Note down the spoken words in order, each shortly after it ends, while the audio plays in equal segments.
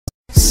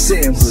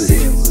Sam Hoodie.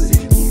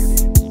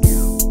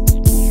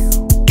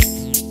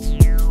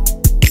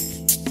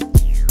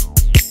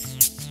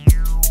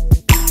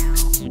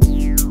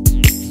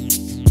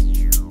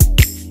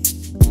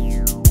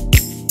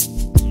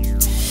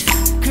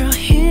 Girl,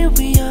 here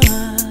we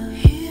are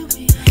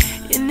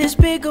in this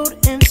big old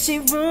empty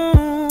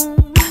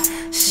room,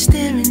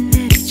 staring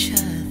at each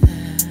other.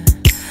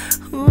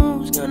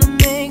 Who's gonna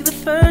make the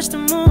first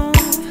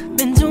move?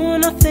 Been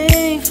doing our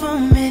thing for a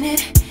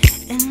minute,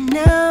 and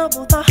now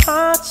both our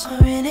hearts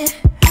are in it.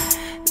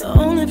 The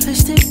only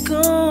place to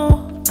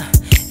go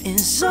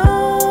is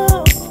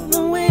all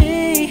the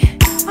way.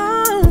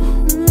 Oh,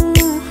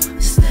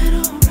 is that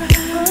alright?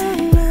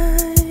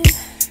 Alright.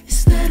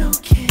 Is that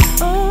okay?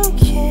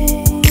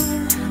 Okay.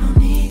 I don't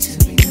need to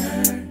be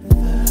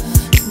nervous.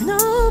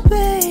 No,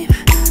 babe,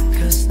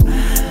 'cause I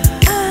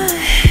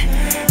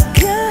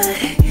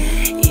got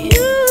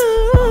you.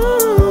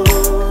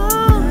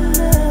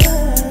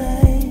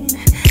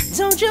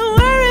 Don't you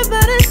worry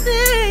about a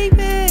thing,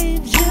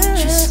 babe.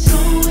 Just go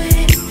with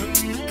it,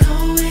 go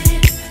with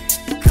it,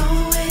 go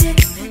with it.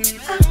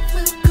 I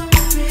will go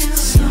real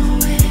slow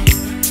with it,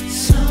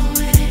 slow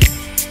with it.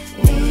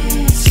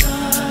 It's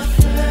our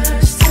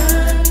first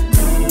time.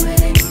 Go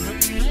with it,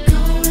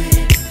 go with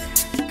it,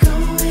 go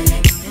with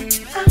it.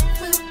 I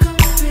will go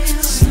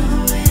real slow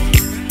with it,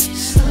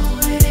 slow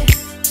with it.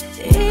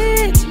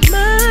 It's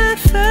my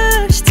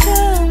first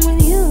time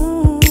with you,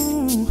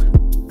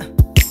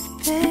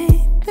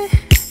 baby,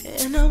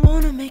 and I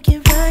wanna make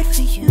it right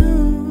for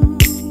you.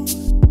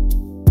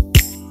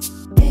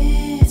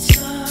 It's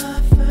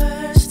our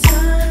first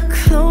time.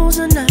 Clothes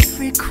are not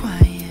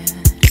required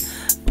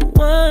for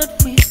what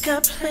we've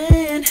got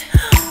planned.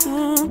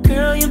 Ooh,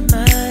 girl, you're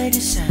my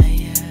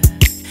desire.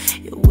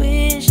 Your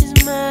wish is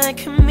my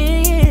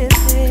command,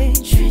 babe.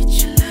 Treat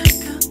you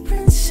like a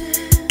princess.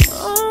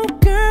 Oh,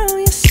 girl,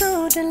 you're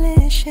so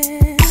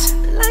delicious,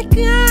 like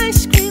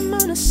ice cream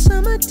on a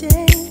summer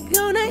day.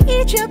 Gonna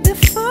eat you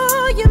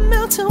before you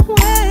melt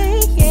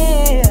away.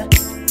 Yeah.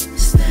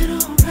 Is that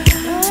alright?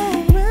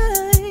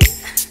 Alright.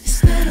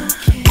 Is that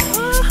okay?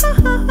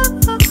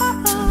 I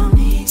don't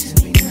need to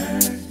be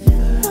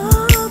nervous.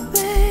 Oh,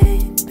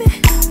 baby,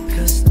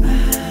 'cause I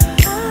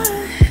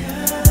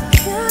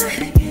got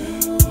you.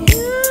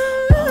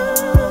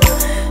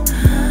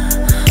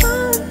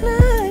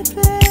 Alright,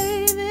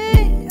 baby.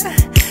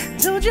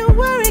 Don't you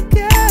worry,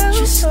 girl.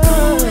 Just go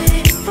with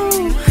it. Go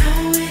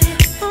with it.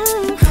 Go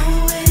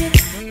with it.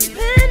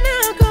 Then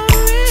I'll go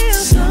real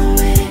slow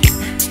with it,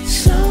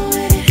 slow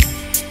with it.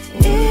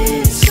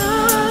 It's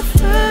our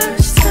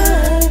first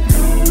time.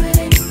 Go with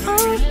it.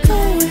 Oh, go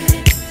with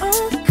it.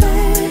 Oh, go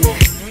with it.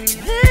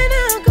 Then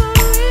I'll go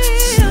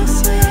real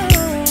slow,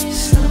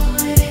 slow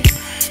with it.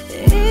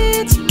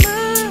 It's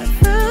my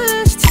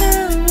first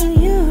time with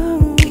you.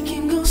 We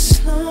can go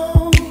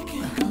slow,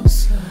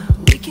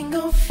 we can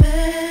go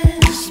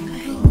fast,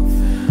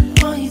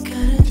 babe. All you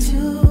gotta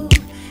do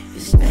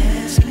is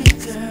ask me,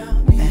 girl,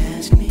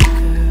 ask me,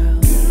 girl.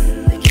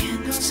 The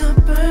candles are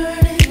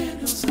burning,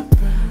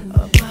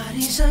 our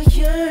bodies are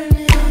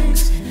yearning.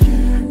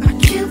 I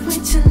can't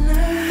wait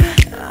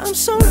tonight. I'm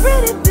so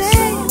ready,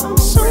 babe. I'm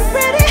so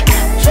ready,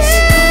 baby.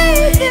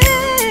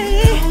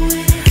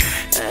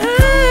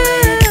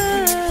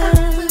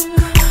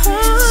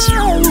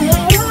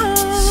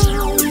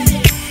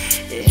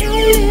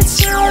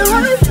 It's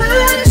our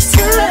first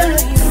time.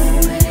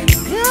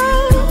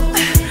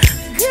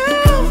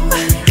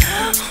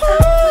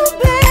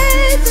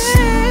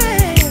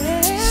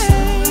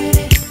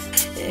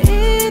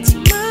 It's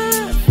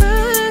my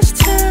first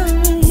time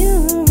with you,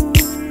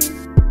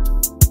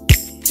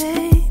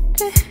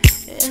 baby,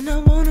 and I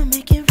wanna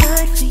make it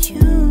right for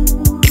you.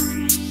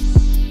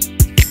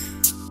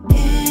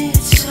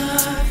 It's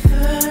our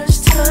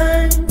first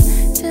time.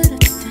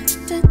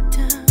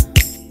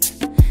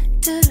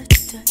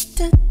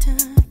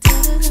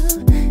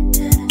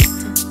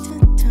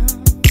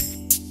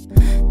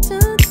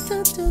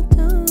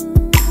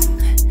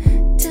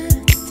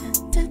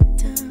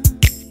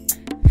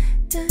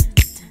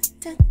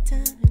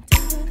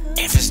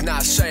 If it's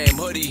not Sam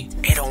Hoodie,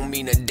 it don't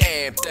mean a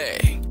damn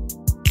thing.